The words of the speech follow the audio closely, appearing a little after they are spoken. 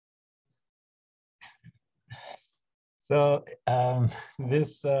So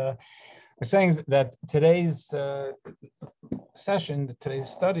this we're saying that today's session, today's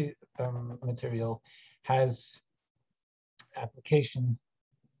study material has application.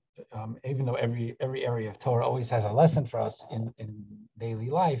 Even though every area of Torah always has a lesson for us in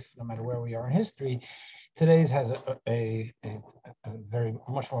daily life, no matter where we are in history, today's has a very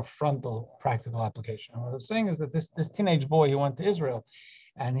much more frontal, practical application. And what I was saying is that this teenage boy who went to Israel,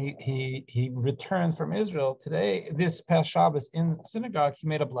 and he returned from Israel today, this past Shabbos in synagogue, he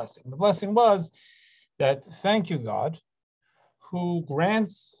made a blessing. The blessing was that thank you, God, who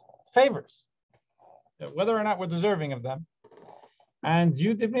grants favors, whether or not we're deserving of them. And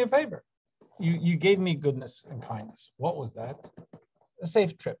you did me a favor. You gave me goodness and kindness. What was that? A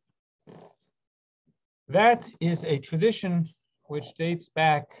safe trip. That is a tradition which dates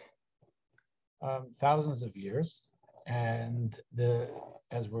back thousands of years. And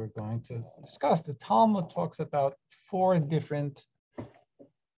as we're going to discuss, the Talmud talks about four different,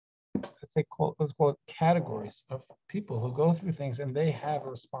 let's call it categories of people who go through things, and they have a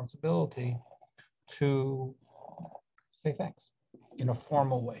responsibility to say thanks in a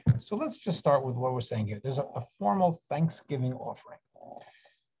formal way. So let's just start with what we're saying here. There's a formal Thanksgiving offering.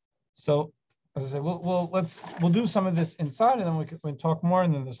 So as I said, we'll do some of this inside, and then we can talk more,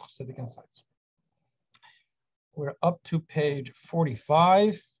 and then there's Hasidic insights. We're up to page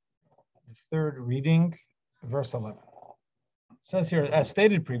 45, the third reading, verse 11. It says here, as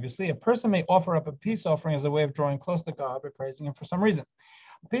stated previously, a person may offer up a peace offering as a way of drawing close to God by praising Him for some reason.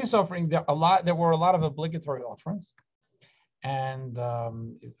 A peace offering, there were a lot of obligatory offerings, and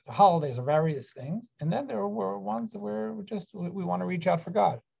the holidays are various things, and then there were ones where we want to reach out for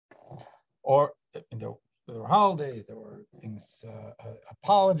God, or there were holidays, there were things,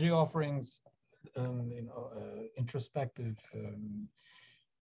 apology offerings, introspective,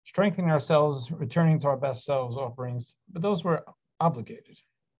 strengthening ourselves, returning to our best selves offerings, but those were obligated.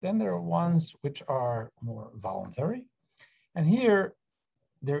 Then there are ones which are more voluntary, and here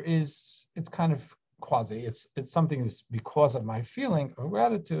it's kind of quasi. It's something that's because of my feeling of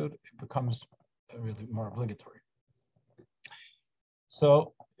gratitude, it becomes really more obligatory.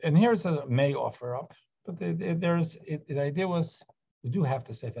 So, and here it says may offer up, but the idea was we do have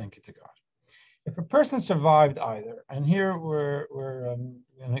to say thank you to God. If a person survived either, and here we're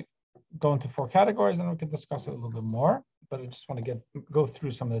going to go into four categories, and we can discuss it a little bit more, but I just want to go through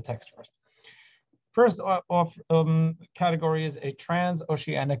some of the text first. First category is a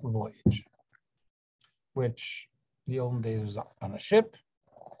transoceanic voyage, which the olden days was on a ship.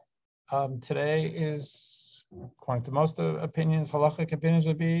 Today is, according to most opinions, halachic opinions,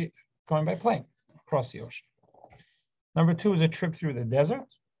 would be going by plane across the ocean. Number two is a trip through the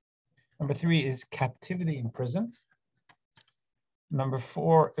desert. Number three is captivity in prison. Number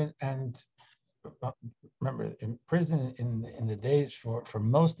four, and remember, in prison in the days for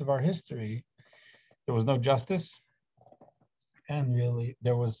most of our history, there was no justice, and really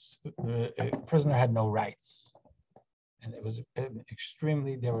the prisoner had no rights, and it was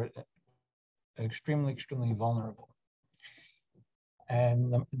extremely vulnerable.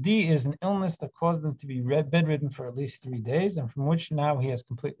 And D is an illness that caused them to be bedridden for at least 3 days, and from which now he has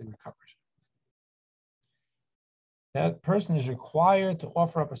completely recovered. That person is required to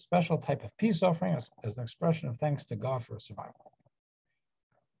offer up a special type of peace offering as an expression of thanks to God for survival.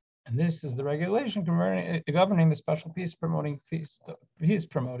 And this is the regulation governing the special feast promoting feast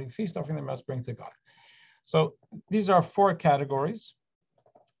offering they must bring to God. So these are four categories,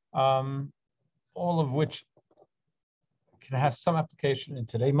 all of which can have some application in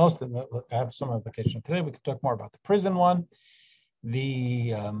today. Most of them have some application today. We can talk more about the prison one.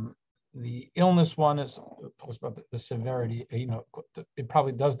 The illness one talks about the severity. It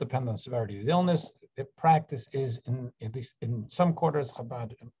probably does depend on the severity of the illness. The practice is, at least in some quarters,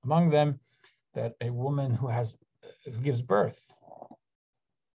 Chabad among them, that a woman who gives birth,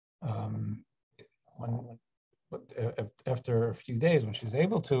 after a few days, when she's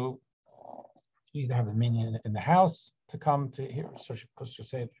able to, either have a minion in the house to come to hear, so she could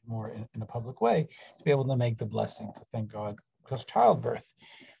say it more in a public way, to be able to make the blessing, to thank God, because childbirth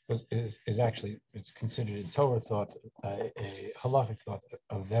is actually, it's considered in Torah thought, a halachic thought,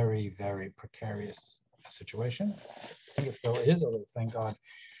 a very, very precarious situation. I think it still is, although thank God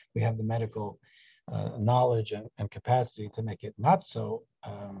we have the medical knowledge and capacity to make it not so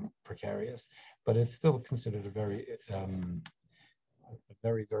precarious, but it's still considered a very,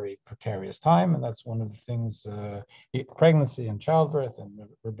 very precarious time, and that's one of the things, pregnancy and childbirth, and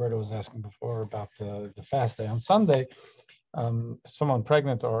Roberta was asking before about the fast day on Sunday. Someone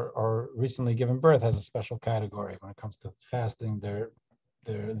pregnant or recently given birth has a special category when it comes to fasting.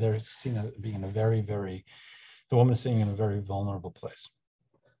 They're seen as being in a very, very The woman is sitting in a very vulnerable place.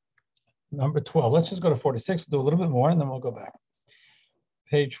 Number 12, let's just go to 46. We'll do a little bit more and then we'll go back.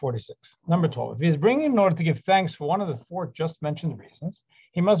 Page 46. Number 12, if he is bringing in order to give thanks for one of the 4 just mentioned reasons,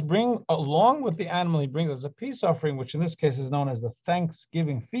 he must bring along with the animal he brings as a peace offering, which in this case is known as the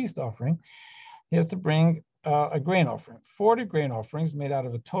Thanksgiving feast offering. He has to bring a grain offering, 40 grain offerings made out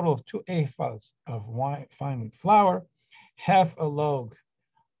of a total of 2 ephahs of fine wheat flour, half a log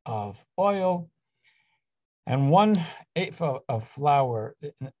of oil, and 1 ephah of flour,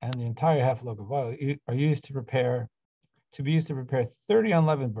 and the entire half log of oil are used to be used to prepare 30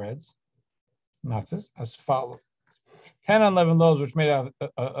 unleavened breads, matzahs, as follows: 10 unleavened loaves, which made out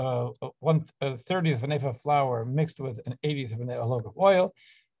of 1/30th of an ephah of flour mixed with an 80th of a log of oil,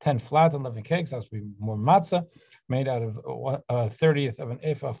 10 flat unleavened cakes, that would be more matzah, made out of 1/30th of an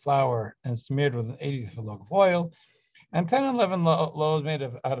ephah of flour and smeared with an 80th of a log of oil, and 10 unleavened loaves made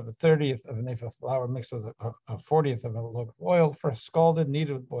out of a 30th of an ephah of flour mixed with a 40th of a log of oil, first scalded,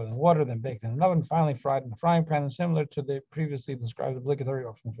 kneaded with boiling water, then baked in an oven, finally fried in a frying pan, similar to the previously described obligatory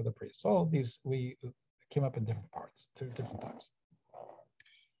offering for the priest. So all of these we came up in different parts, 2 different times.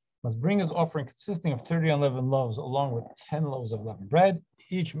 Must bring his offering consisting of 30 unleavened loaves along with 10 loaves of leavened bread,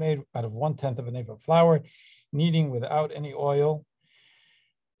 each made out of 1/10 of an ephah of flour, kneading without any oil,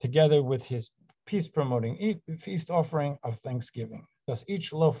 together with his peace-promoting feast offering of thanksgiving. Thus,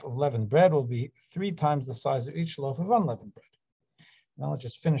 each loaf of leavened bread will be 3 times the size of each loaf of unleavened bread. Now let's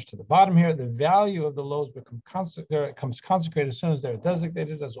just finish to the bottom here. The value of the loaves becomes consecrated as soon as they're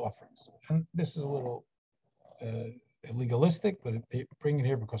designated as offerings. And this is a little legalistic, but they bring it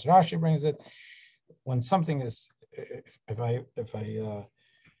here because Rashi brings it. When something is, if I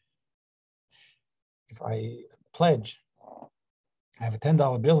pledge, I have a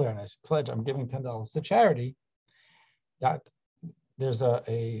 $10 bill here and I pledge I'm giving $10 to charity, that there's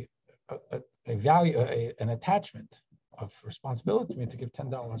a value, an attachment of responsibility to me to give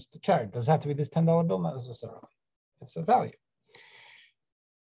 $10 to charity. Does it have to be this $10 bill? Not necessarily. It's a value.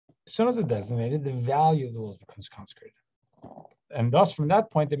 As soon as it's designated, the value of the laws becomes consecrated. And thus, from that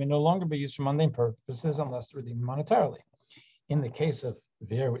point, they may no longer be used for mundane purposes unless redeemed monetarily. In the case of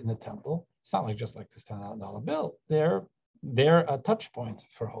there in the temple, it's not like just like this $10 bill. They're a touch point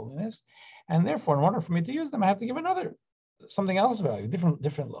for holiness, and therefore, in order for me to use them, I have to give something else value,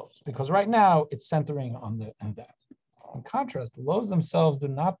 different loaves, because right now it's centering on that. In contrast, the loaves themselves do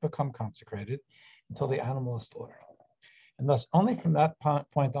not become consecrated until the animal is slaughtered, and thus only from that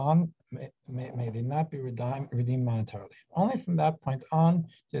point on may they not be redeemed monetarily. Only from that point on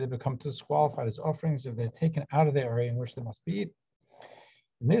do they become disqualified as offerings if they're taken out of the area in which they must be eaten.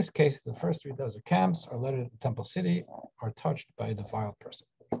 In this case, the first 3 desert camps are led to the temple city are touched by a defiled person.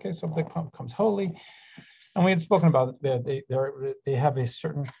 Okay, so if they becomes holy, and we had spoken about it, they have a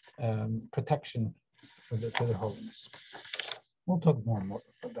certain protection for their holiness. We'll talk more and more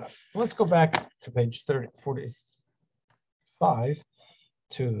about that. Let's go back to page 45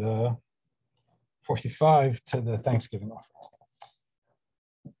 to the 45 to the Thanksgiving offerings.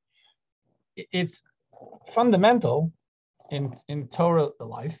 It's fundamental in Torah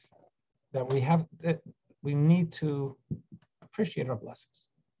life that we need to appreciate our blessings.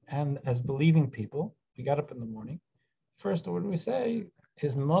 And as believing people, we got up in the morning. First word we say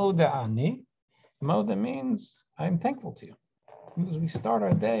is Moda Ani. Moda means I'm thankful to you. Because we start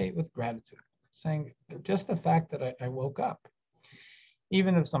our day with gratitude, saying just the fact that I woke up,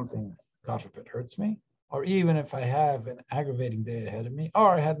 even if something, God forbid, hurts me, or even if I have an aggravating day ahead of me,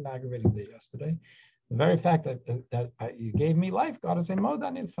 or I had an aggravating day yesterday, the very fact that you gave me life, God is a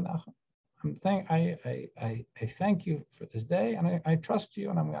modan ilfanachem. I thank you for this day, and I trust you,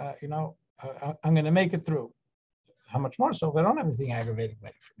 and I'm going to make it through. How much more so if I don't have anything aggravating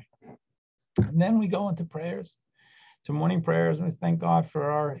waiting for me? And then we go into prayers, to morning prayers, and we thank God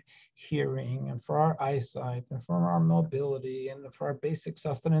for our hearing and for our eyesight and for our mobility and for our basic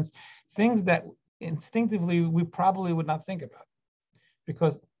sustenance, things that instinctively we probably would not think about,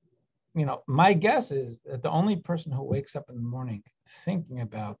 because my guess is that the only person who wakes up in the morning thinking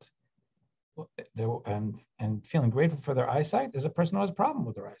about and feeling grateful for their eyesight is a person who has a problem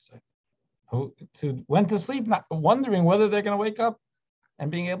with their eyesight, who went to sleep not wondering whether they're going to wake up and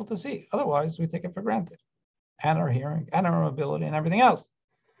being able to see. Otherwise, we take it for granted, and our hearing and our mobility and everything else.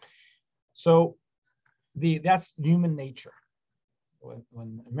 So that's human nature.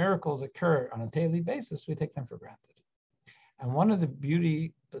 When miracles occur on a daily basis, we take them for granted. And one of the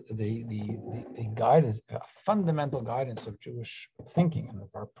beauty, the guidance, fundamental guidance of Jewish thinking and of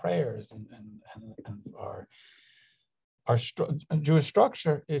our prayers and our Jewish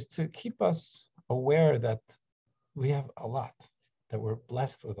structure is to keep us aware that we have a lot, that we're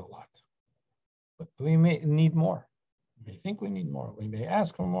blessed with a lot. We may need more. We may think we need more. We may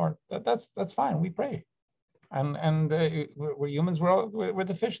ask for more. That's fine. We pray, and we're humans. We're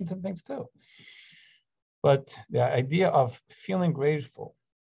deficient in things too. But the idea of feeling grateful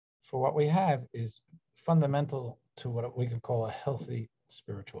for what we have is fundamental to what we could call a healthy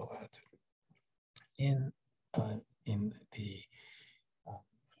spiritual attitude. In the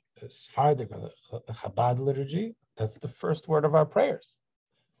Sephardic, the Chabad liturgy, that's the first word of our prayers.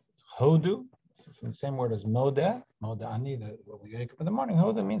 Hodu, from the same word as Modeh, Modeh, when we wake up in the morning.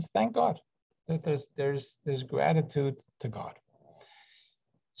 Hodu means thank God. That there's gratitude to God.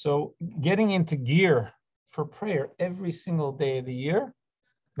 So getting into gear for prayer every single day of the year,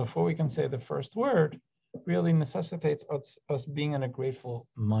 before we can say the first word, really necessitates us being in a grateful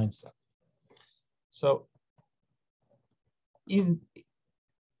mindset. So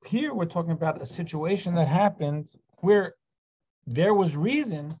here we're talking about a situation that happened where there was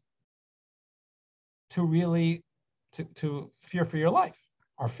reason to really to fear for your life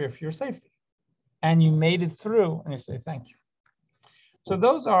or fear for your safety. And you made it through and you say, thank you. So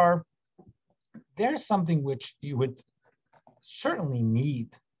there's something which you would certainly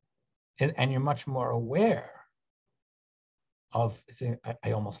need, and you're much more aware of saying,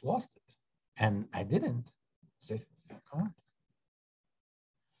 I almost lost it. And I didn't. Say, thank God.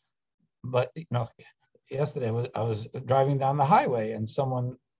 But yesterday I was driving down the highway and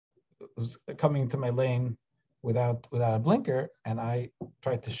someone was coming to my lane without a blinker, and I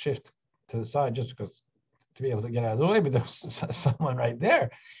tried to shift to the side just because to be able to get out of the way, but there was someone right there.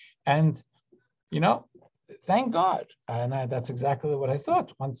 And thank God. And that's exactly what I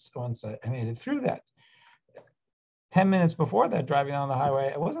thought once I made it through that. 10 minutes before that, driving on the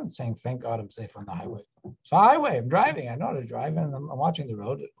highway, I wasn't saying, thank God I'm safe on the highway. It's a highway, I'm driving, I know how to drive, and I'm watching the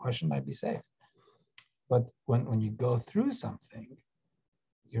road. Why shouldn't I be safe? But when you go through something,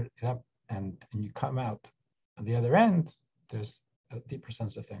 you're up and you come out at the other end, there's a deeper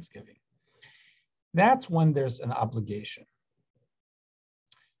sense of thanksgiving. That's when there's an obligation.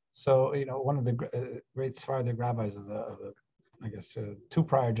 So, one of the great Sephardic rabbis of the I guess, two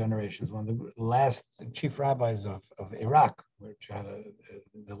prior generations, one of the last chief rabbis of Iraq, which had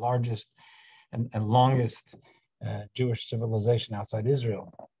the largest and longest Jewish civilization outside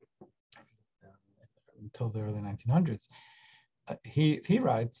Israel until the early 1900s. He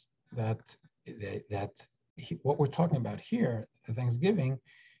writes that what we're talking about here, the Thanksgiving,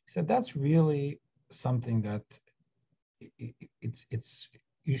 he said that's really something that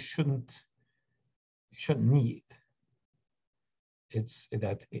you shouldn't need. It's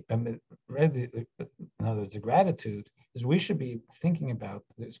that, in other words, the gratitude is we should be thinking about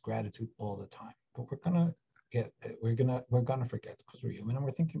this gratitude all the time. But we're gonna forget because we're human and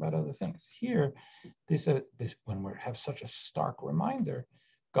we're thinking about other things. Here, this when we have such a stark reminder,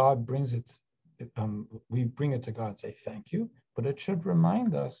 God brings it. We bring it to God and say thank you. But it should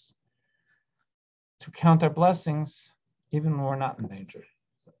remind us to count our blessings even when we're not in danger.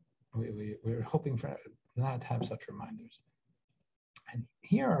 So we're hoping for not to have such reminders. And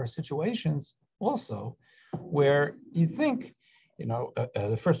here are situations also where you think,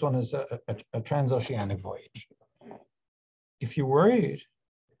 the first one is a transoceanic voyage. If you're worried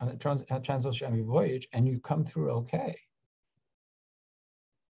on a transoceanic voyage and you come through okay,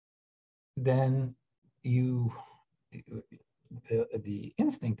 then the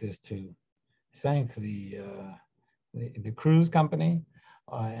instinct is to thank the cruise company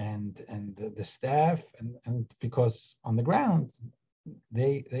and the staff, and because on the ground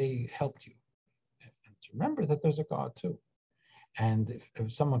they helped you. And to remember that there's a God too. And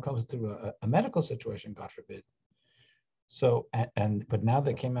if someone comes through a medical situation, God forbid, but now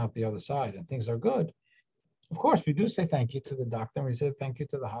they came out the other side and things are good, of course we do say thank you to the doctor, and we say thank you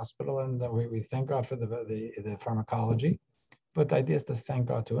to the hospital, and we thank God for the pharmacology. But the idea is to thank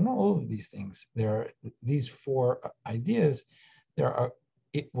God too. And all of these things, there are these four ideas.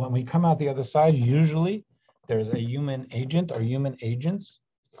 When we come out the other side, usually there's a human agent or human agents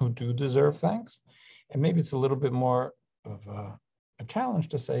who do deserve thanks. And maybe it's a little bit more of a challenge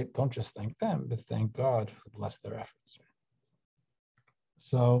to say, don't just thank them, but thank God who blessed their efforts.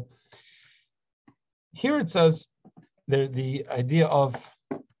 So here it says the idea of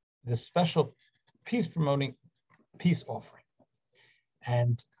the special peace-promoting peace offering.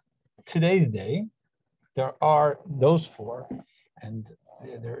 And today's day, there are those four. And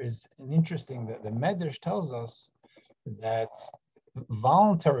there is an interesting, that the Medrash tells us that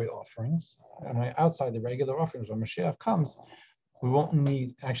voluntary offerings, outside the regular offerings, when Mashiach comes, we won't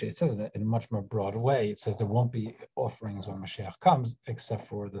need, actually it says it in a much more broad way. It says there won't be offerings when Mashiach comes, except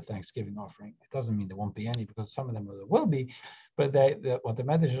for the Thanksgiving offering. It doesn't mean there won't be any, because some of them there will be, but what the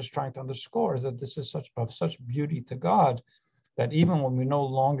Mendy is trying to underscore is that this is of such beauty to God, that even when we no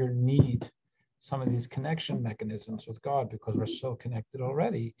longer need some of these connection mechanisms with God, because we're so connected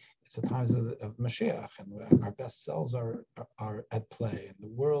already, it's the times of Mashiach, and our best selves are at play, and the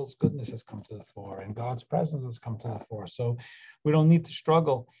world's goodness has come to the fore, and God's presence has come to the fore. So we don't need to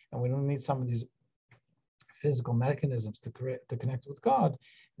struggle, and we don't need some of these physical mechanisms to connect with God.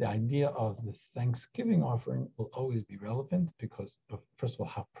 The idea of the Thanksgiving offering will always be relevant, because of, first of all,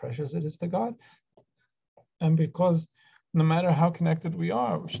 how precious it is to God, and because no matter how connected we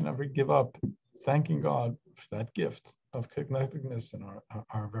are, we should never give up thanking God for that gift of connectedness in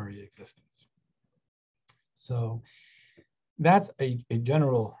our very existence. So that's a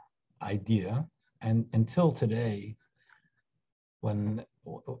general idea. And until today, when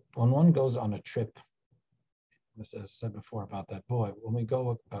one goes on a trip, as I said before about that boy, when we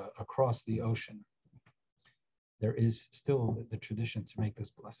go across the ocean, there is still the tradition to make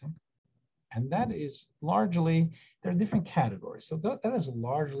this blessing. And that is largely, there are different categories. So that is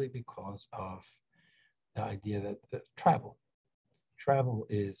largely because of the idea that travel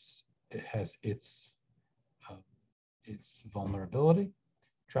has its vulnerability.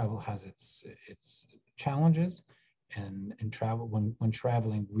 Travel has its challenges, and in travel, when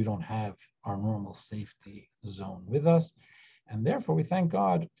traveling, we don't have our normal safety zone with us, and therefore we thank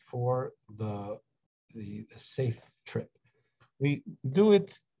God for the safe trip. We do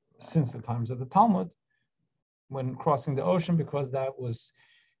it since the times of the Talmud, when crossing the ocean, because that was,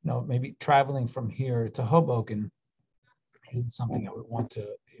 maybe traveling from here to Hoboken isn't something I would want to,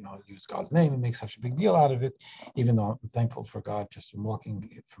 use God's name and make such a big deal out of it, even though I'm thankful for God just from walking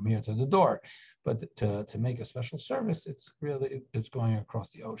from here to the door. But to make a special service, it's going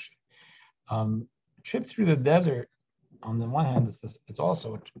across the ocean. Trip through the desert, on the one hand, it's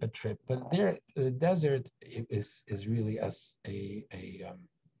also a trip, but the desert is really as a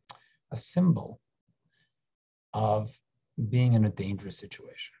symbol of being in a dangerous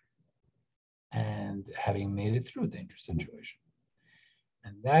situation and having made it through a dangerous situation.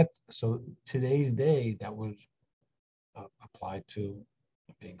 And so today's day, that would apply to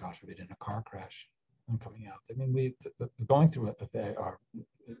being, God forbid, in a car crash and coming out. I mean, we going through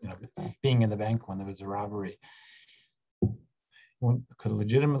being in the bank when there was a robbery. One could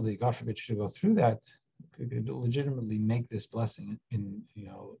legitimately, God forbid, should go through that, could legitimately make this blessing in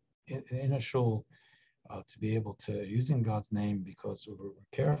a shul, to be able to, using God's name, because we're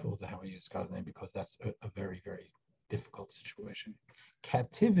careful with how we use God's name, because that's a very, very difficult situation.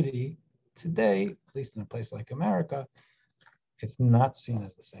 Captivity today, at least in a place like America, it's not seen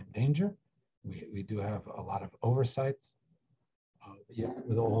as the same danger. We do have a lot of oversight,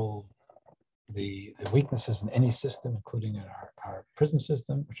 with all the weaknesses in any system, including in our prison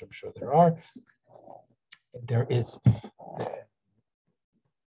system, which I'm sure there are.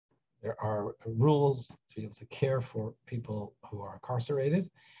 There are rules to be able to care for people who are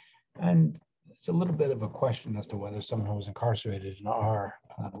incarcerated. And it's a little bit of a question as to whether someone who was incarcerated not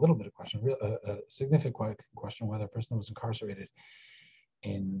a little bit of question, a significant question, whether a person who was incarcerated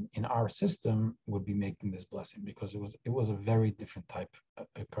in our system would be making this blessing, because it was a very different type of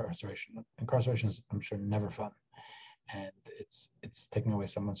incarceration. Incarceration is, I'm sure, never fun, and it's taking away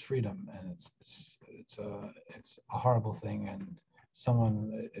someone's freedom, and it's a horrible thing. And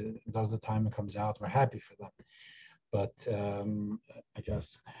someone does the time and comes out, we're happy for them. But I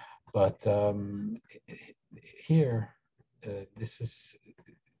guess, but here, this is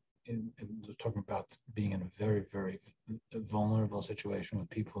talking about being in a very, very vulnerable situation with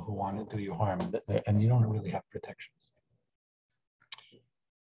people who want to do you harm, and you don't really have protections.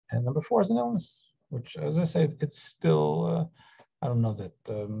 And number 4 is an illness, which, as I say, it's still, I don't know that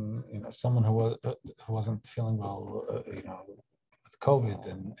someone who wasn't feeling well, with COVID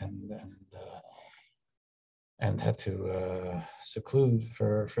and had to seclude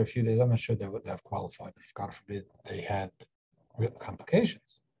for a few days, I'm not sure they would have qualified. If, God forbid, they had real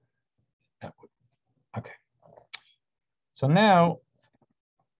complications. That would, okay. So now,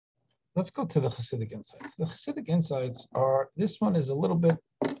 let's go to the Hasidic insights. The Hasidic insights are, this one is a little bit,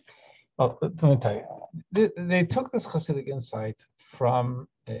 well, let me tell you. They took this Hasidic insight from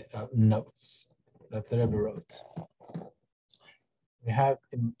notes that the Rebbe wrote. We have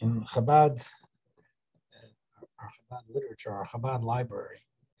in Chabad, our Chabad literature, our Chabad library,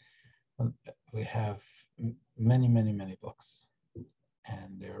 we have many, many, many books.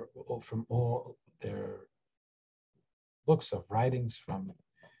 And they're their books of writings from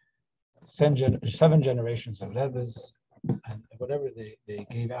 7 generations of Rebbes, and whatever they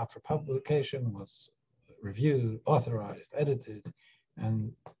gave out for publication was reviewed, authorized, edited,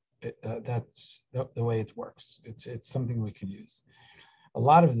 and that's the way it works. It's something we can use. A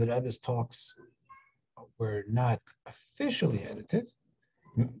lot of the Rebbe's talks were not officially edited.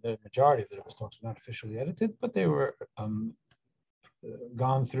 The majority of the Rebbe's talks were not officially edited, but they were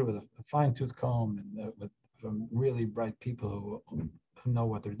gone through with a fine-tooth comb and with really bright people who know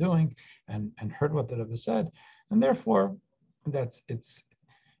what they're doing and heard what the Rebbe said, and therefore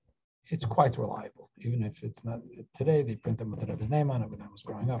it's quite reliable, even if it's not today. They print them with the Rebbe's name on it. When I was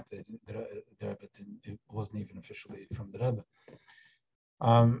growing up, the Rebbe it wasn't even officially from the Rebbe.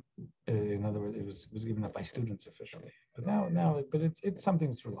 In other words, it was given up by students officially, but but it's something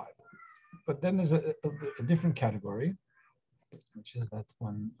that's reliable. But then there's a different category, which is that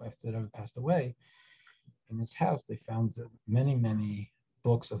when after the Rebbe passed away, in his house they found many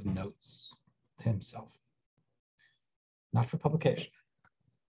books of notes to himself, not for publication,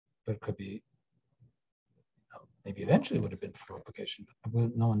 but it could be, maybe eventually would have been for publication.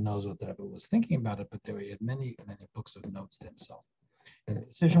 No one knows what the Rebbe was thinking about it, but he had many books of notes to himself. And the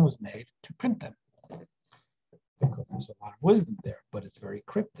decision was made to print them because there's a lot of wisdom there, but it's very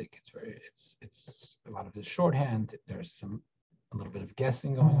cryptic. It's a lot of his shorthand. There's a little bit of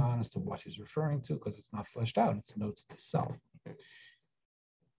guessing going on as to what he's referring to because it's not fleshed out. It's notes to self.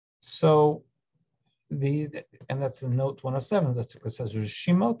 So and that's the note 107. That's what it says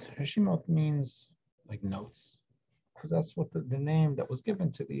Rishimot. Rishimot means like notes, because that's what the name that was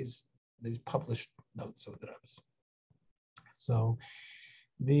given to these published notes of the Rebbe's. So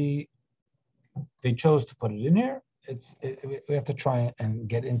they chose to put it in here. We have to try and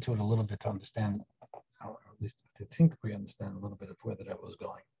get into it a little bit to understand, or at least to think we understand a little bit of where the Rebbe was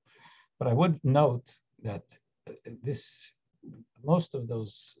going. But I would note that most of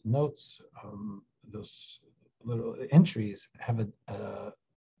those notes, those little entries have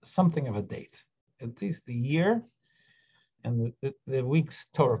something of a date, at least the year and the week's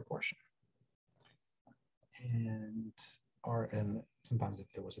Torah portion. And sometimes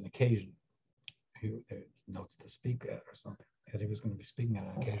if there was an occasion, notes to speak at or something, that he was going to be speaking at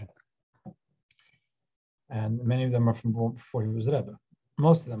an occasion. And many of them are from before he was Rebbe.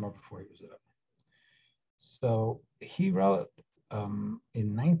 Most of them are before he was Rebbe. So he wrote in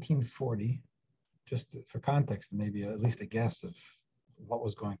 1940, just for context, maybe at least a guess of what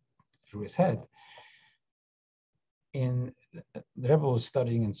was going through his head. The Rebbe was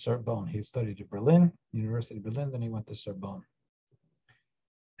studying in Sorbonne. He studied at Berlin, University of Berlin, then he went to Sorbonne.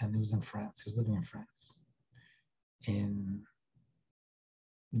 And he was in France. He was living in France. In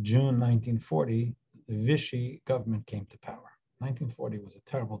June 1940, the Vichy government came to power. 1940 was a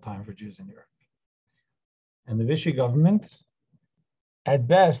terrible time for Jews in Europe. And the Vichy government, at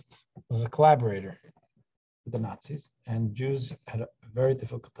best, was a collaborator with the Nazis, and Jews had a very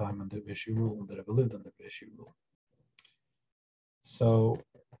difficult time under Vichy rule, that ever lived under Vichy rule. So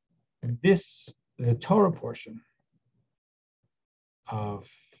the Torah portion of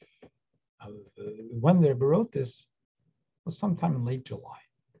when they wrote this was sometime in late July.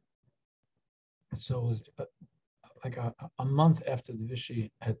 So it was like a month after the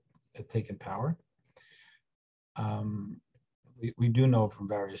Vichy had taken power. We do know from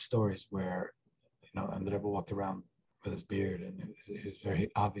various stories where, and the Rebbe walked around with his beard, and he was very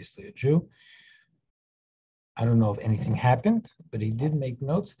obviously a Jew. I don't know if anything happened, but he did make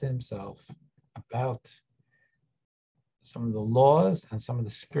notes to himself about some of the laws and some of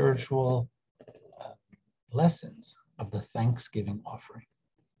the spiritual lessons of the Thanksgiving offering.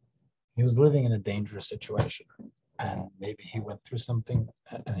 He was living in a dangerous situation, and maybe he went through something,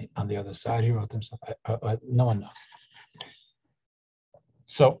 and on the other side, he wrote to himself, no one knows.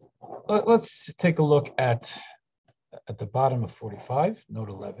 So let's take a look at the bottom of 45, note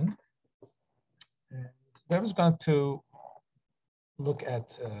 11. And I was going to look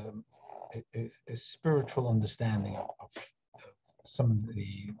at a spiritual understanding of some of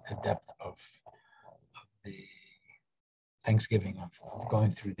the depth of the Thanksgiving, of going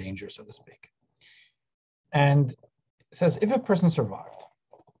through danger, so to speak. And it says, if a person survived,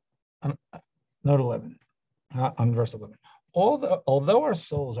 on note 11, on verse 11, although our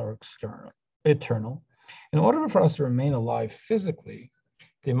souls are eternal, in order for us to remain alive physically,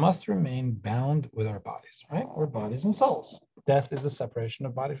 they must remain bound with our bodies, right? We're bodies and souls. Death is the separation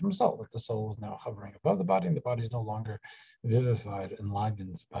of body from soul. That the soul is now hovering above the body, and the body is no longer vivified,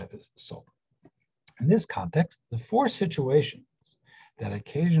 enlivened by the soul. In this context, the four situations that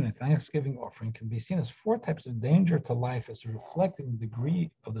occasion a Thanksgiving offering can be seen as four types of danger to life as reflecting the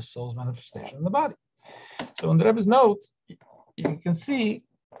degree of the soul's manifestation in the body. So in the Rebbe's notes, you can see,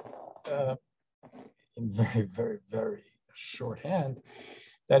 in very, very, very shorthand,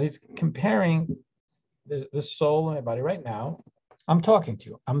 that he's comparing the soul in my body right now. I'm talking to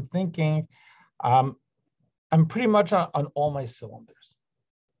you. I'm thinking, I'm pretty much on all my cylinders.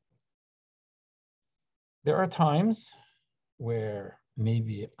 There are times where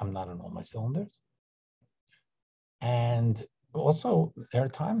maybe I'm not on all my cylinders. And also there are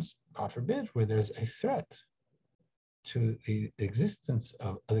times, God forbid, where there's a threat to the existence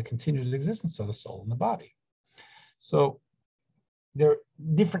of the continued existence of the soul in the body. So there are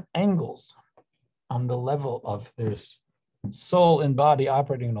different angles on the level of there's soul and body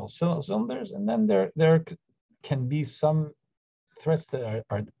operating in all cylinders, and then there can be some threats that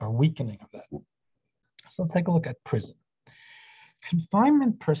are weakening of that. So let's take a look at prison.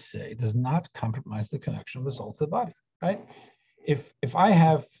 Confinement per se does not compromise the connection of the soul to the body, right? If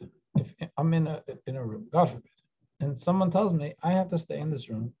I'm in a room, God forbid, and someone tells me I have to stay in this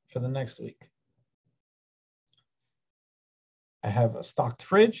room for the next week. I have a stocked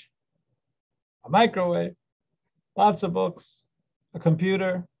fridge, a microwave, lots of books, a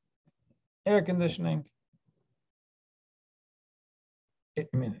computer, air conditioning. I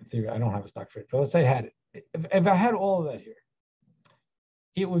mean, in theory, I don't have a stocked fridge, but let's say I had it. If I had all of that here,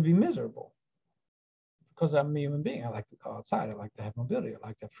 it would be miserable because I'm a human being. I like to go outside. I like to have mobility. I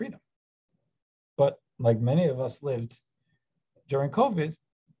like to have freedom. But like many of us lived during COVID,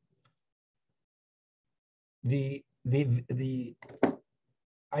 the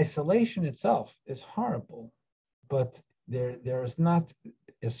isolation itself is horrible, but there is not,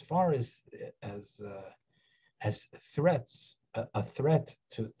 as far as threats, a threat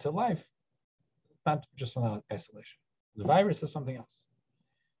to life, not just an isolation. The virus is something else.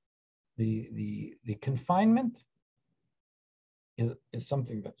 The confinement is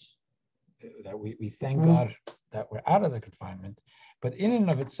something that we thank God that we're out of the confinement, but in and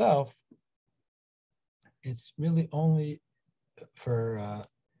of itself, it's really only for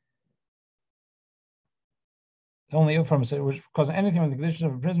only from which cause anything from the condition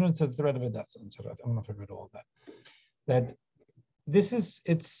of imprisonment to the threat of a death sentence. I don't know if I read all of that. That this is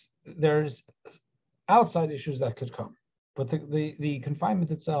there's outside issues that could come, but the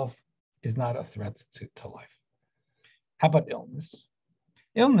confinement itself is not a threat to life. How about illness?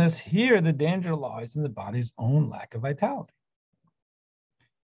 Illness, here the danger lies in the body's own lack of vitality.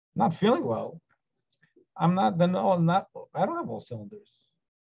 Not feeling well. I don't have all cylinders.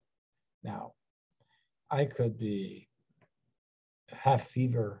 Now, I could have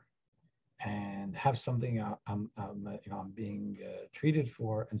fever and have something I'm being treated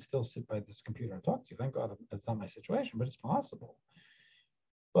for and still sit by this computer and talk to you. Thank God it's not my situation, but it's possible.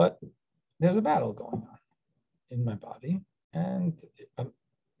 But there's a battle going on in my body, and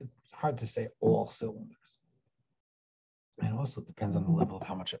it's hard to say all cylinders. And also depends on the level of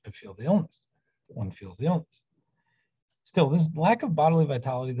how much I feel the illness. One feels the illness. Still, this lack of bodily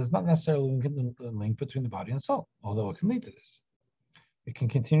vitality does not necessarily link between the body and soul, although it can lead to this. It can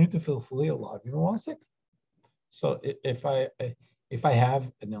continue to feel fully alive even while sick. So if I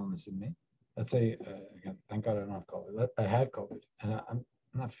have an illness in me, let's say, again, thank God I don't have COVID. I had COVID, and I'm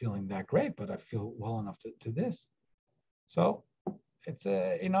not feeling that great, but I feel well enough to this. So it's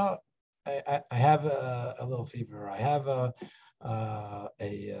I have a little fever. I have a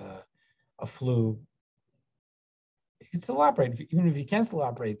flu. You can still operate. Even if you can't still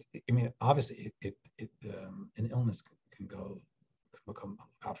operate, I mean, obviously, an illness can become,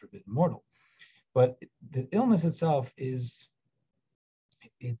 God forbid, mortal. But the illness itself it's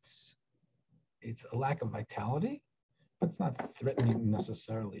a lack of vitality, but it's not threatening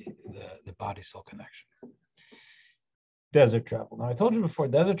necessarily the body-soul connection. Desert travel. Now, I told you before,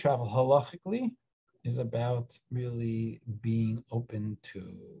 desert travel halachically is about really being open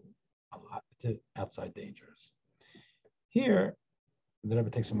to outside dangers. Here, the Rabbi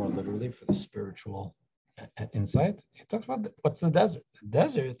takes it more literally for the spiritual insight. He talks about what's the desert. The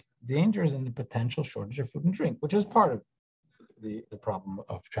desert, dangers in the potential shortage of food and drink, which is part of the problem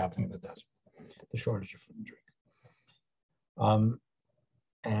of traveling in the desert, the shortage of food and drink.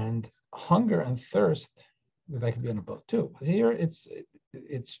 And hunger and thirst, that could be on a boat too. But here, it's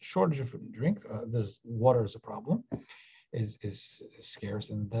shortage of food and drink. There's water is a problem, is scarce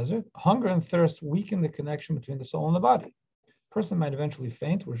in the desert. Hunger and thirst weaken the connection between the soul and the body. A person might eventually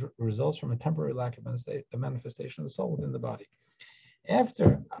faint, which results from a temporary lack of a manifestation of the soul within the body.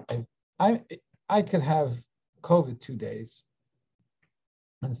 After I could have COVID 2 days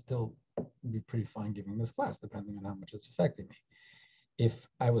and still be pretty fine giving this class, depending on how much it's affecting me. If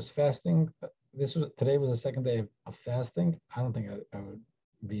I was fasting, today was the second day of fasting, I don't think I would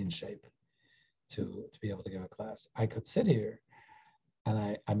be in shape to be able to give a class. I could sit here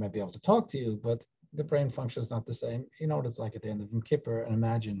and I might be able to talk to you, but the brain function is not the same. You know what it's like at the end of Yom Kippur, and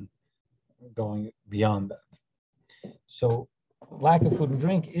imagine going beyond that. So lack of food and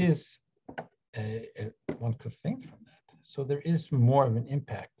drink is, one could faint from that. So there is more of an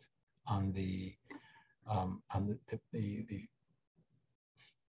impact on the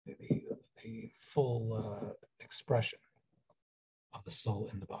full expression of the soul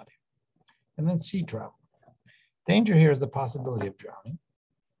in the body. And then sea travel. Danger here is the possibility of drowning.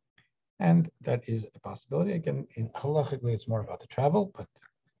 And that is a possibility. Again, halachically, it's more about the travel, but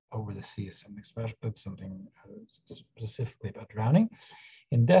over the sea is something special. It's something specifically about drowning.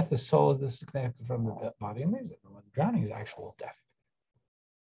 In death, the soul is disconnected from the body and leaves it. When drowning is actual death.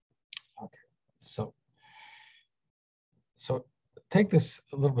 Okay, so take this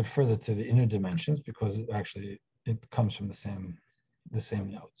a little bit further to the inner dimensions, because it comes from the same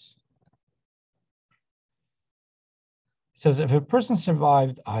notes. It says, if a person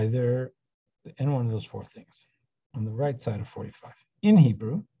survived either any one of those four things, on the right side of 45, in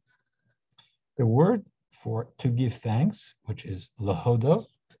Hebrew, the word for to give thanks, which is lahodot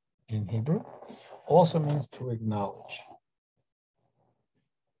in Hebrew, also means to acknowledge.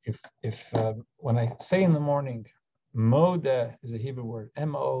 If when I say in the morning, modeh is a Hebrew word,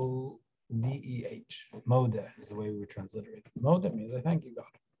 modeh. Modeh is the way we would transliterate it. Modeh means I thank you, God.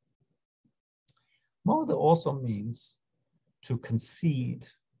 Modeh also means to concede,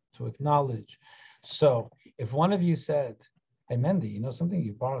 to acknowledge. So if one of you said, hey, Mendy, you know something?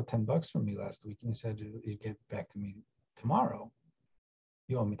 You borrowed $10 from me last week, and you said you'd get back to me tomorrow.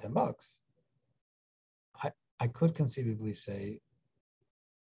 You owe me $10. I could conceivably say,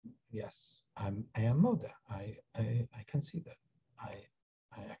 yes, I am modeh. I concede that. I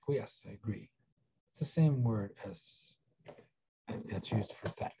acquiesce. I agree. It's the same word as that's used for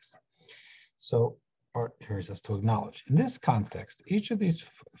thanks. So, or here it says to acknowledge. In this context, each of these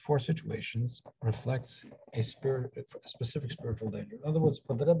four situations reflects a specific spiritual danger. In other words,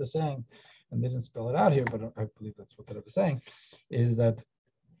 what the Rebbe is saying, and they didn't spell it out here, but I believe that's what the Rebbe is saying, is that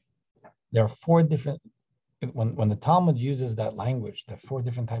there are four different. When the Talmud uses that language, that four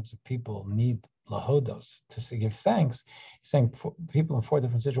different types of people need lahodos to give thanks, he's saying people in four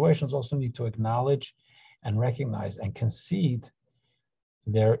different situations also need to acknowledge and recognize and concede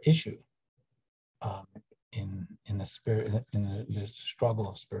their issue in the spirit, in the struggle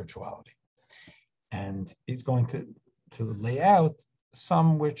of spirituality. And he's going to lay out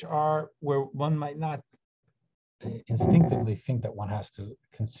some which are where one might not instinctively think that one has to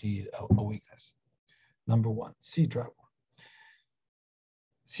concede a weakness. Number one, sea travel.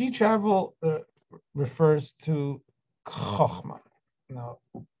 Sea travel refers to chokhmah. Now,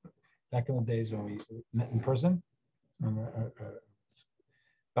 back in the days when we met in person,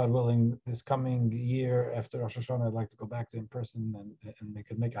 God willing, this coming year after Rosh Hashanah, I'd like to go back to in person, and they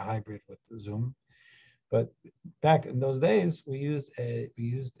could make a hybrid with Zoom. But back in those days, we used a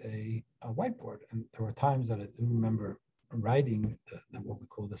whiteboard, and there were times that I do remember writing what we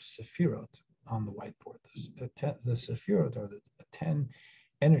call the Sefirot on the whiteboard. The Sefirot are the 10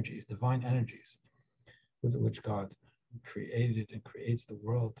 energies, divine energies, with which God created and creates the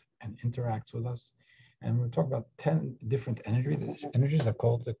world and interacts with us. And we're talking about 10 different energies that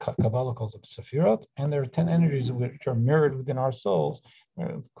called the Kabbalah calls them Sefirot, and there are 10 energies which are mirrored within our souls.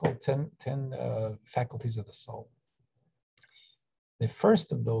 It's called 10 faculties of the soul. The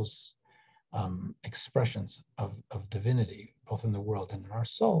first of those expressions of divinity, both in the world and in our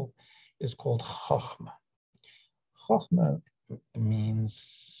soul, is called Chokhmah. Chokhmah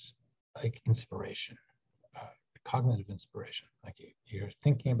means like inspiration, cognitive inspiration. Like you're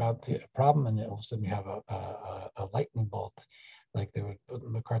thinking about the problem, and all of a sudden you have a lightning bolt, like they would put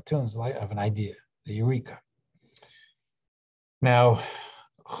in the cartoons, of an idea, the eureka. Now,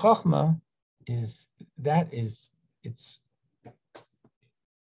 Chokhmah it's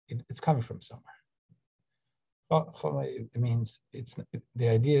coming from somewhere. It means the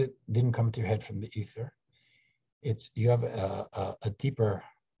idea didn't come to your head from the ether. You have a deeper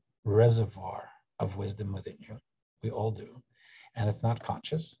reservoir of wisdom within you. We all do, and it's not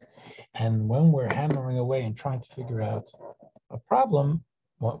conscious. And when we're hammering away and trying to figure out a problem,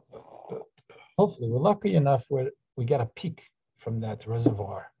 well, hopefully we're lucky enough where we get a peek from that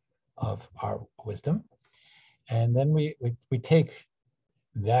reservoir of our wisdom, and then we take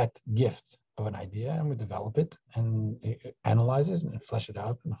that gift of an idea and we develop it and analyze it and flesh it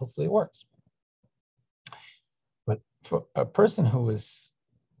out, and hopefully it works. But for a person who is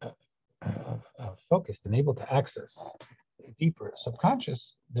focused and able to access deeper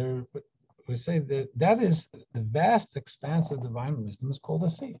subconscious, we say that is the vast expanse of divine wisdom is called a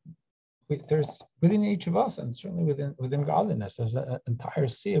sea. There's within each of us, and certainly within godliness, there's an entire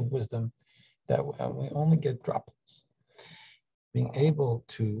sea of wisdom that we only get droplets. Being able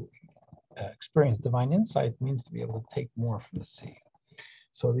to experience divine insight means to be able to take more from the sea.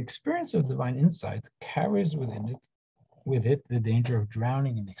 So the experience of divine insight carries with it the danger of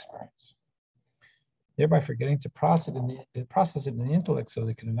drowning in the experience, thereby forgetting to process it in the intellect so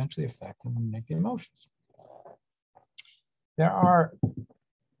they can eventually affect and make the emotions.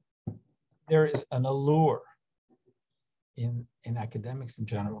 There is an allure in academics in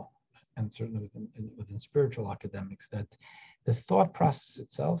general, and certainly within spiritual academics, that the thought process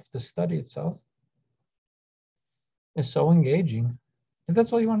itself, the study itself, is so engaging that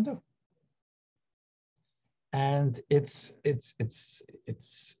that's all you want to do. And it's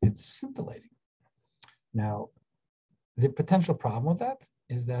scintillating. Now, the potential problem with that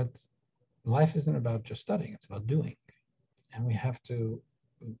is that life isn't about just studying; it's about doing, and we have to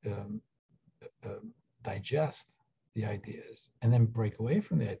digest the ideas and then break away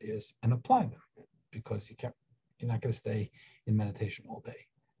from the ideas and apply them, because you're not going to stay in meditation all day.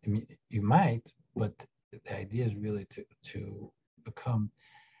 I mean, you might, but the idea is really to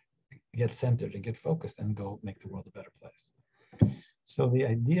get centered and get focused and go make the world a better place. So the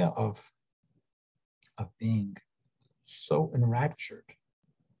idea of being so enraptured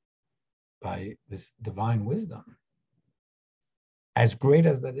by this divine wisdom, as great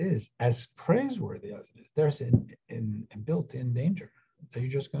as that is, as praiseworthy as it is, there's a built-in danger that you're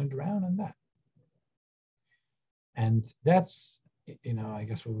just going to drown in that. And that's, I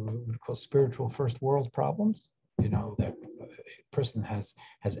guess what we would call spiritual first world problems. That a person has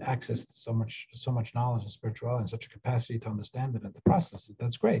access to so much knowledge and spirituality and such a capacity to understand it and to process it.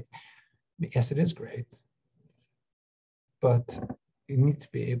 That's great. Yes, it is great. But you need to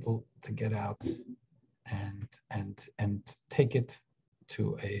be able to get out and take it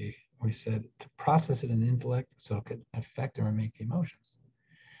to to process it in the intellect so it can affect or make the emotions.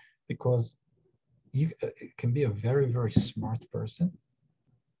 Because it can be a very, very smart person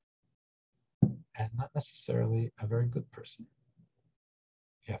and not necessarily a very good person.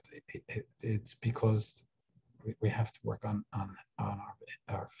 You have to. It's because we have to work on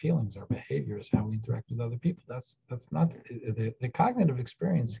our feelings, our behaviors, how we interact with other people. That's not the cognitive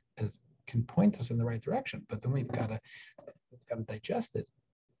experience can point us in the right direction, but then we've got to digest it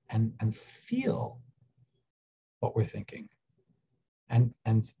and feel what we're thinking, and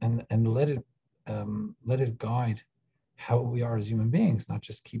let it guide how we are as human beings, not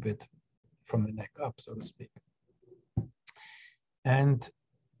just keep it from the neck up, so to speak. And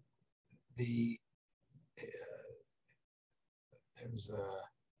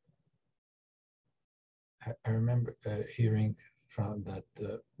I remember hearing from that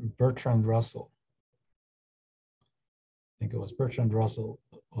Bertrand Russell. I think it was Bertrand Russell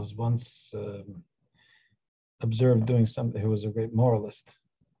was once observed doing something. He was a great moralist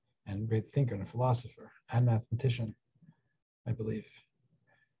and great thinker and a philosopher and mathematician, I believe.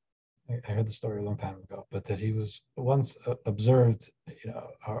 I heard the story a long time ago, but that he was once observed,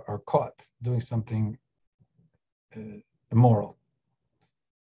 or caught doing something immoral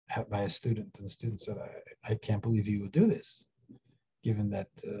by a student, and the student said, "I can't believe you would do this, given that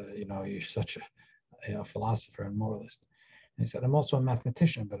you're such a philosopher and moralist." And he said, "I'm also a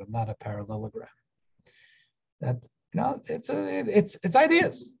mathematician, but I'm not a parallelogram." That it's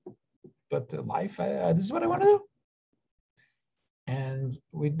ideas, but life. This is what I want to do. And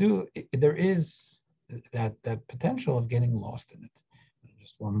there is that potential of getting lost in it.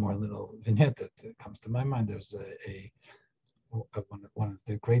 Just one more little vignette that comes to my mind. There's one of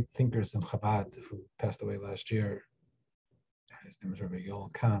the great thinkers in Chabad who passed away last year. His name is Rabbi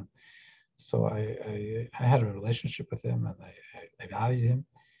Khan. So I had a relationship with him, and I valued him.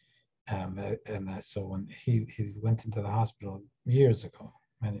 So when he went into the hospital years ago,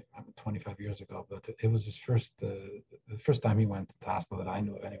 25 years ago, but it was his the first time he went to the hospital that I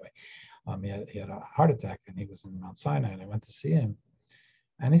knew of anyway. He had a heart attack, and he was in Mount Sinai, and I went to see him,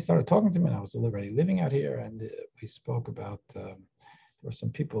 and he started talking to me, and I was already living out here, and we spoke about, there were some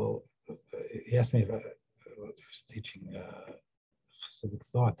people, he asked me if I was teaching Hasidic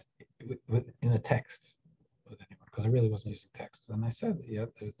thought in a text with anyone, because I really wasn't using text, and I said, yeah,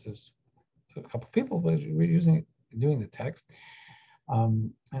 there's a couple of people, but we're doing the text.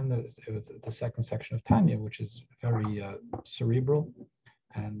 And it was the second section of Tanya, which is very cerebral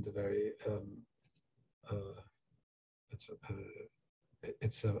and very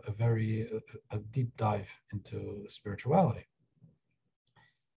it's a very deep dive into spirituality.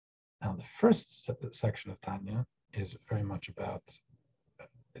 Now, the first section of Tanya is very much about,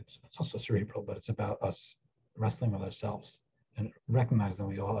 it's also cerebral, but it's about us wrestling with ourselves and recognizing that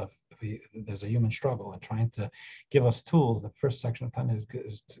we all have there's a human struggle, and trying to give us tools. The first section of Tanya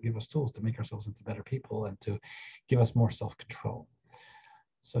is to give us tools to make ourselves into better people and to give us more self-control.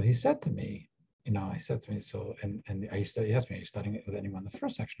 So he said to me, so, and he asked me, are you studying it with anyone in the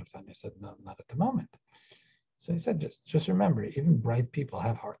first section of Tanya? I said, no, not at the moment. So he said, just remember, even bright people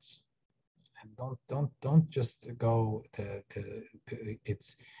have hearts. And don't just go to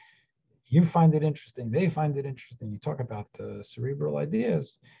it's, you find it interesting, they find it interesting. You talk about cerebral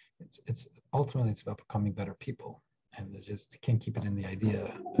ideas. It's ultimately it's about becoming better people, and you just can't keep it in the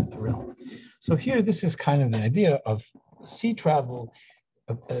idea realm. So here, this is kind of the idea of sea travel.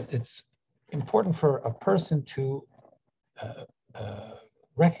 It's important for a person to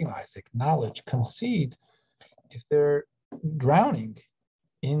recognize, acknowledge, concede if they're drowning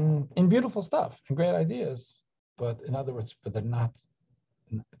in beautiful stuff and great ideas, but in other words, but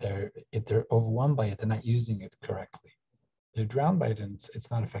they're overwhelmed by it, they're not using it correctly. They're drowned by it, and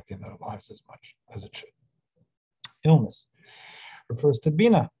it's not affecting their lives as much as it should. Illness refers to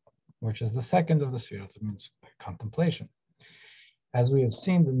bina, which is the second of the spheres. It means contemplation. As we have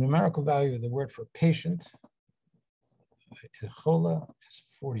seen, the numerical value of the word for patient, chola, is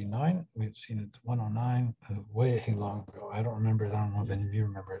 49. We've seen it 109 way long ago. I don't remember it. I don't know if any of you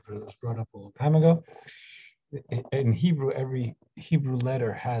remember it, but it was brought up a long time ago. In Hebrew, every Hebrew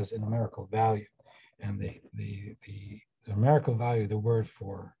letter has a numerical value, and the numerical value, the word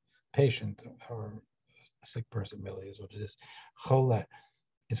for patient or a sick person really is what it is. Chola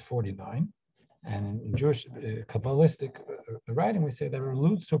is 49. And in Jewish Kabbalistic writing, we say that it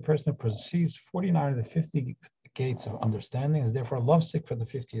alludes to a person who perceives 49 of the 50 gates of understanding, is therefore lovesick for the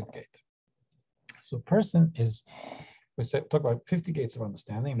 50th gate. So a person is, we talk about 50 gates of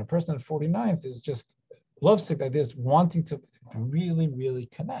understanding, and a person at 49th is just lovesick, that is wanting to really, really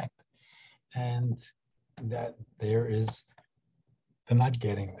connect. And that they're not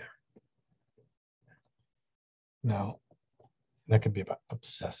getting there. Now, that could be about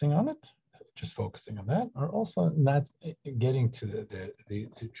obsessing on it, just focusing on that, or also not getting to the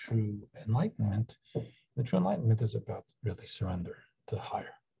true enlightenment. The true enlightenment is about really surrender to the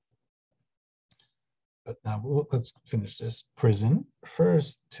higher. But now let's finish this. Prison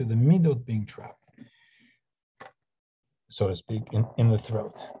refers to the midot being trapped, so to speak, in the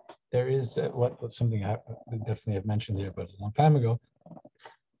throat. There is what something I definitely have mentioned here, but a long time ago,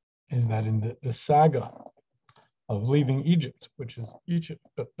 is that in the saga of leaving Egypt, which is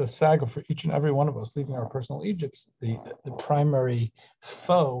the saga for each and every one of us leaving our personal Egypts, the primary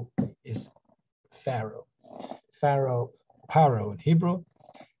foe is Pharaoh. Paro in Hebrew,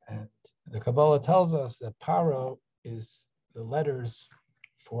 and the Kabbalah tells us that Paro is the letters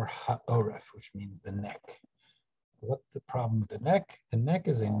for Ha'oref, which means the neck. What's the problem with the neck? The neck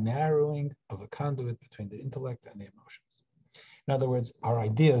is a narrowing of a conduit between the intellect and the emotions. In other words, our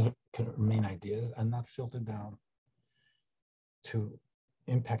ideas can remain ideas and not filter down to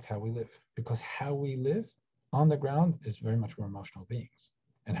impact how we live, because how we live on the ground is very much we're emotional beings,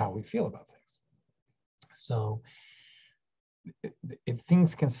 and how we feel about things. So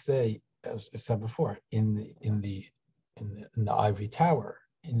things can stay, as I said before, in the ivory tower,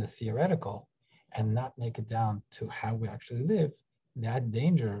 in the theoretical, and not make it down to how we actually live. That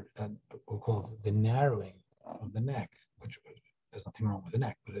danger that we'll call the narrowing of the neck, which there's nothing wrong with the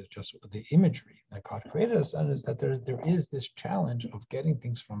neck, but it's just the imagery that God created us, and is that there is this challenge of getting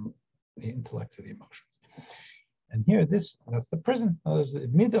things from the intellect to the emotions. And here, that's the prison. There's the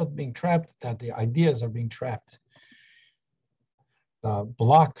midot being trapped, that the ideas are being trapped,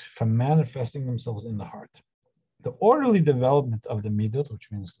 blocked from manifesting themselves in the heart. The orderly development of the midot,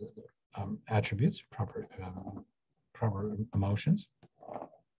 which means the attributes, proper emotions,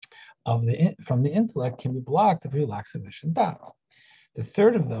 from the intellect can be blocked if we lack sufficient dot. The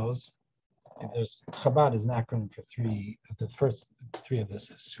third of those, there's Chabad is an acronym for three. The first three of this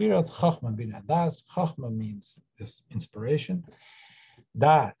is Sfirot, Chochma, Bina, Das. Chochma means this inspiration.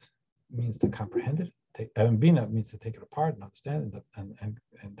 Dat means to comprehend it. Bina means to take it apart and understand it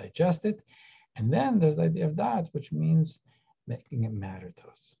and digest it. And then there's the idea of Dat, which means making it matter to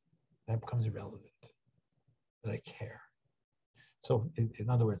us. That becomes relevant, that I care. So in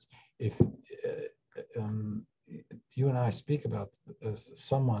other words, if you and I speak about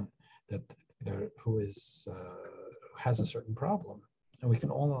someone who has a certain problem, and we can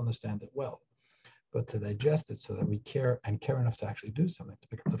all understand it well, but to digest it so that we care and care enough to actually do something, to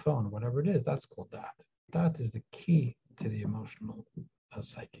pick up the phone, whatever it is, that's called that. That is the key to the emotional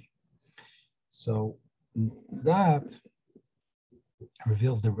psyche. So that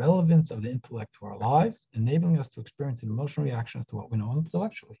reveals the relevance of the intellect to our lives, enabling us to experience an emotional reaction to what we know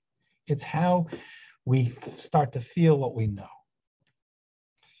intellectually. It's how we start to feel what we know.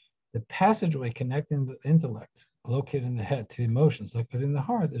 The passageway connecting the intellect, located in the head, to the emotions, located in the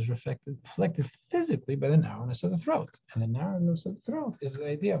heart, is reflected physically by the narrowness of the throat. And the narrowness of the throat is the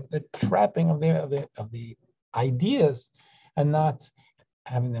idea of the trapping of the ideas and not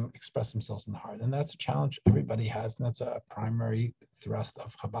having them express themselves in the heart. And that's a challenge everybody has, and that's a primary thrust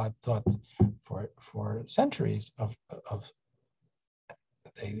of Chabad thought for centuries of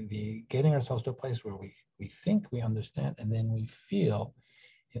the getting ourselves to a place where we think we understand and then we feel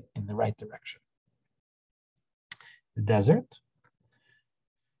in the right direction. The desert,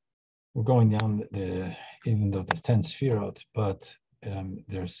 we're going down even though there's 10 sefirot, but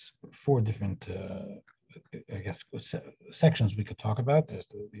there's 4 different I guess sections we could talk about. There's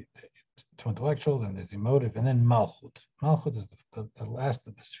the intellectual, then there's the emotive, and then Malchut. Malchut is the last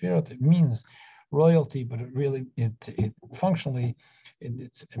of the Sefirot. It means royalty, but it functionally,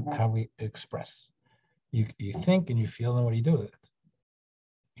 it's how we express. You think and you feel, and what do you do with it?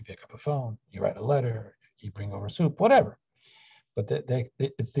 You pick up a phone, you write a letter, you bring over soup, whatever. But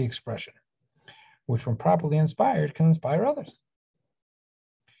it's the expression, which when properly inspired, can inspire others.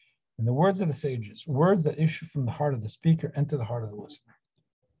 In the words of the sages, words that issue from the heart of the speaker enter the heart of the listener.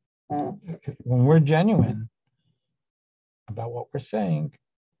 When we're genuine about what we're saying,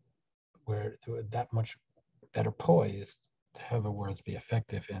 we're that much better poised to have the words be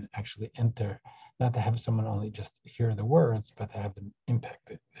effective and actually enter, not to have someone only just hear the words, but to have them impact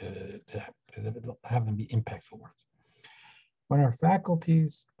it, to have them be impactful words. When our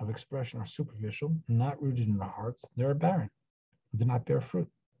faculties of expression are superficial, not rooted in our hearts, they are barren, do not bear fruit.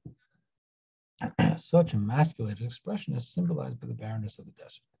 Such emasculated expression is symbolized by the barrenness of the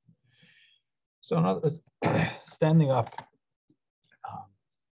desert. So in other words, standing up,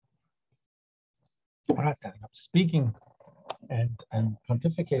 we're not standing up, speaking and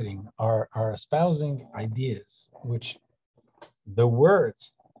pontificating are espousing ideas, which the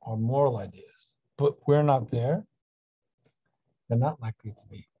words are moral ideas, but we're not there. They're not likely to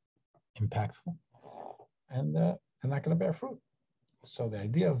be impactful, and they're not going to bear fruit. So the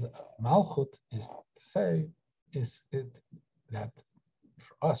idea of the Malchut is to say that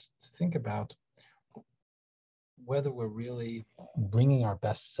for us to think about whether we're really bringing our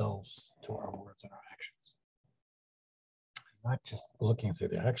best selves to our words and our actions. Not just looking and say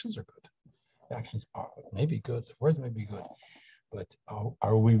the actions are good. The actions may be good, the words may be good, but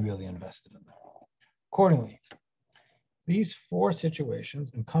are we really invested in them? Accordingly, these 4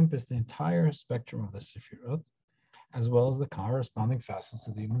 situations encompass the entire spectrum of the Sefirot, as well as the corresponding facets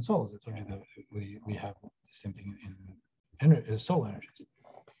of the human soul. As I told you, that we have the same thing in soul energies.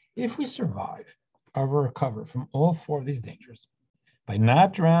 If we survive or recover from all 4 of these dangers, by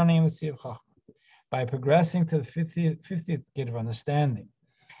not drowning in the sea of Chachma, by progressing to the 50th gate of understanding,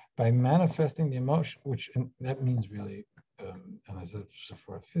 by manifesting the emotion, which that means really, and as a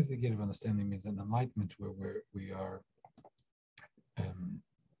for a 50th gate of understanding means an enlightenment where we are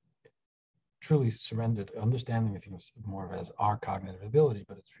truly surrendered, understanding, I think, more of as our cognitive ability,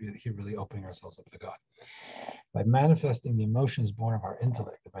 but it's really opening ourselves up to God. By manifesting the emotions born of our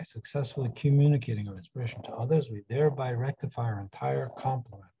intellect, by successfully communicating our inspiration to others, we thereby rectify our entire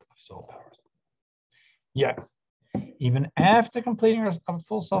complement of soul powers. Yes, even after completing our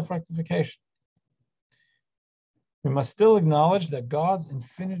full self-rectification, we must still acknowledge that God's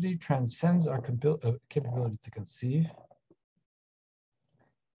infinity transcends our capability to conceive,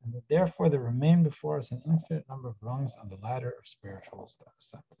 and that therefore there remain before us an infinite number of rungs on the ladder of spiritual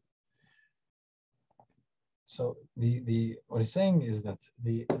ascent. So what he's saying is that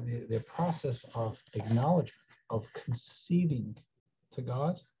the process of acknowledgement, of conceding to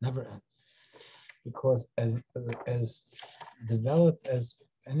God, never ends, because as developed as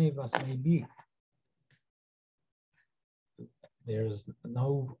any of us may be, there's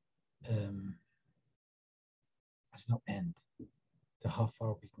no end to how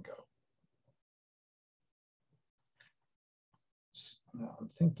far we can go. So I'm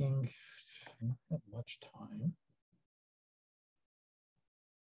thinking, I don't have much time.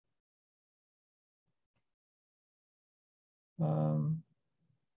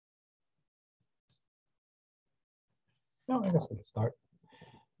 No, I guess we can start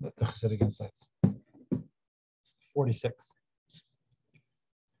the Hasidic Insights. 46.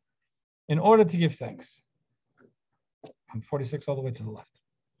 In order to give thanks. And 46 all the way to the left,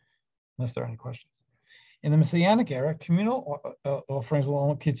 unless there are any questions. In the Messianic era, communal offerings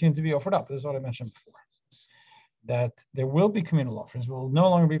will continue to be offered up. This is what I mentioned before. That there will be communal offerings, will no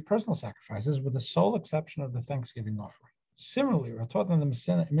longer be personal sacrifices, with the sole exception of the Thanksgiving offering. Similarly, we're taught in the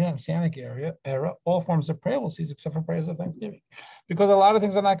Messianic era, all forms of prayer will cease except for prayers of thanksgiving, because a lot of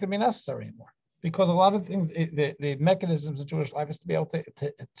things are not going to be necessary anymore. because a lot of things, the mechanisms of Jewish life is to be able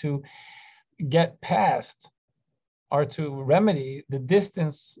to get past or to remedy the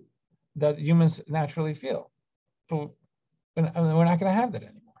distance that humans naturally feel. So we're not going to have that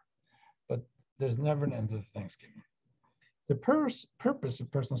anymore. But there's never an end to Thanksgiving. The purpose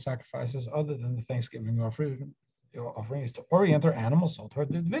of personal sacrifices, other than the Thanksgiving offering, is to orient our animal soul toward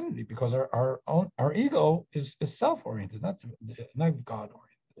the divinity, because our ego is self-oriented, not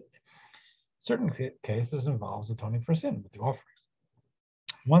God-oriented. Certain cases involves atoning for sin with the offerings.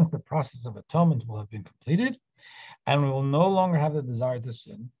 Once the process of atonement will have been completed, and we will no longer have the desire to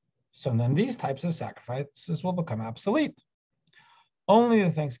sin, so then these types of sacrifices will become obsolete. Only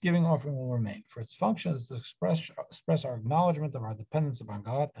the Thanksgiving offering will remain, for its function is to express our acknowledgement of our dependence upon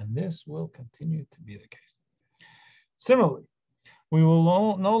God, and this will continue to be the case. Similarly, we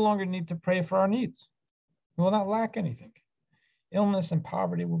will no longer need to pray for our needs. We will not lack anything. Illness and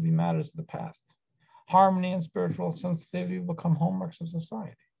poverty will be matters of the past. Harmony and spiritual sensitivity will become hallmarks of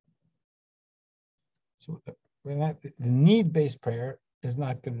society. So the need-based prayer is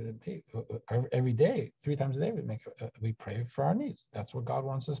not going to be every day, 3 times a day. We pray for our needs. That's what God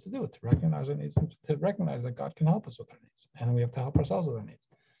wants us to do, to recognize our needs, and to recognize that God can help us with our needs, and we have to help ourselves with our needs.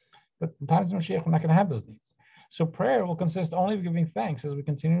 But in times of Mashiach, we're not going to have those needs. So prayer will consist only of giving thanks as we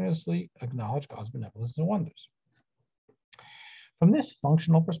continuously acknowledge God's benevolence and wonders. From this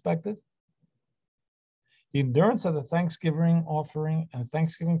functional perspective, the endurance of the Thanksgiving offering and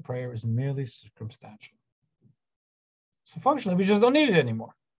Thanksgiving prayer is merely circumstantial. So functionally, we just don't need it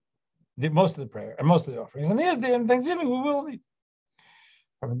anymore. Most of the prayer and most of the offerings. And in Thanksgiving, we will need.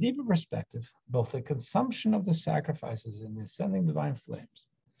 From a deeper perspective, both the consumption of the sacrifices in the ascending divine flames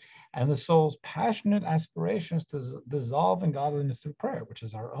and the soul's passionate aspirations to dissolve in godliness through prayer, which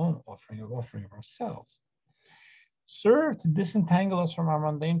is our own offering of ourselves, serve to disentangle us from our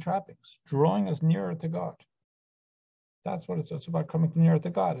mundane trappings, drawing us nearer to God. That's what it's about, coming nearer to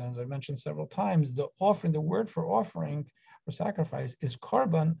God. And as I mentioned several times, the word for offering or sacrifice is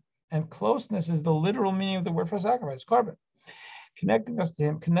korban, and closeness is the literal meaning of the word for sacrifice, korban. Connecting us to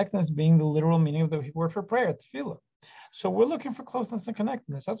Him, connectedness being the literal meaning of the word for prayer, tefillah. So we're looking for closeness and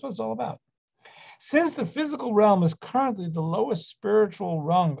connectedness. That's what it's all about. Since the physical realm is currently the lowest spiritual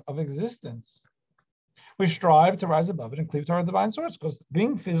rung of existence, we strive to rise above it and cleave to our divine source, because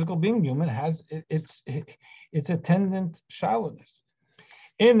being physical, being human, has its attendant shallowness.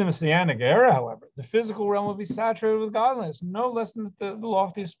 In the Messianic era, however, the physical realm will be saturated with godliness, no less than the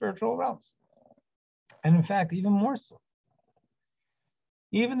loftiest spiritual realms. And in fact, even more so.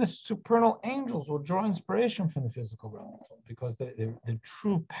 Even the supernal angels will draw inspiration from the physical realm, because the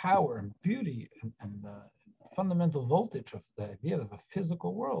true power and beauty and fundamental voltage of the idea of a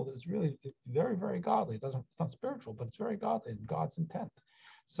physical world is really very, very godly. It's not spiritual, but it's very godly in God's intent.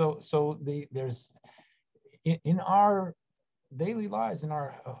 So there's in our daily lives, in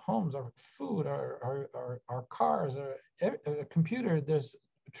our homes, our food, our cars, our computer, there's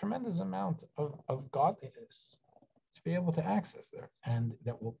a tremendous amount of godliness to be able to access there, and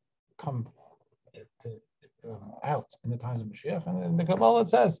that will come out in the times of Mashiach. And in the Kabbalah it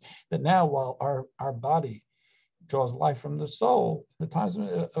says that now, while our body draws life from the soul, in the times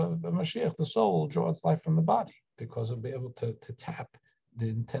of Mashiach, the soul will draw its life from the body, because it'll be able to tap the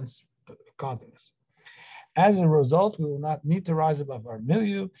intense godliness. As a result, we will not need to rise above our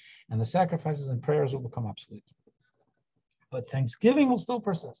milieu, and the sacrifices and prayers will become obsolete. But thanksgiving will still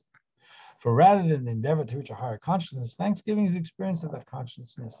persist. For rather than the endeavor to reach a higher consciousness, thanksgiving is the experience of that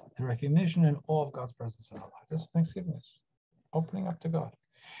consciousness, the recognition and awe of God's presence in our life. That's what thanksgiving is, opening up to God.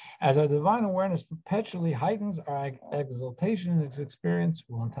 As our divine awareness perpetually heightens, our exaltation in its experience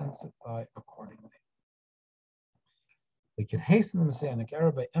will intensify accordingly. We can hasten the Messianic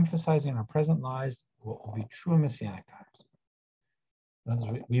era by emphasizing in our present lives what will be true in Messianic times. In other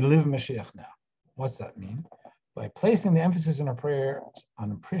words, we live Mashiach now. What's that mean? By placing the emphasis in our prayers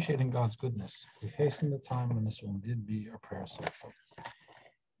on appreciating God's goodness, we hasten the time when this will indeed be our prayer so focused.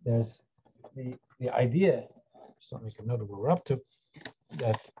 There's the idea, so let me make a note of where we're up to,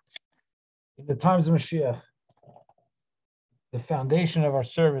 that in the times of Mashiach, the foundation of our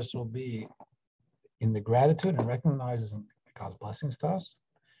service will be in the gratitude and recognizing God's blessings to us.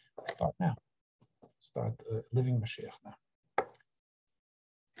 Start now. Start living Mashiach now.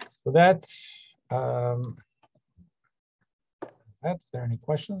 So that's that. If there are any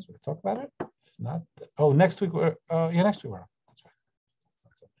questions, we'll talk about it. If not, next week next week we're on. That's right.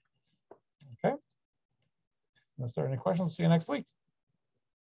 Okay. Unless there are any questions, see you next week.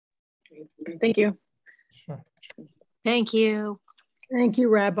 Thank you. Sure. Thank you. Thank you,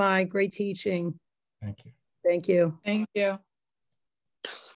 Rabbi. Great teaching. Thank you. Thank you. Thank you.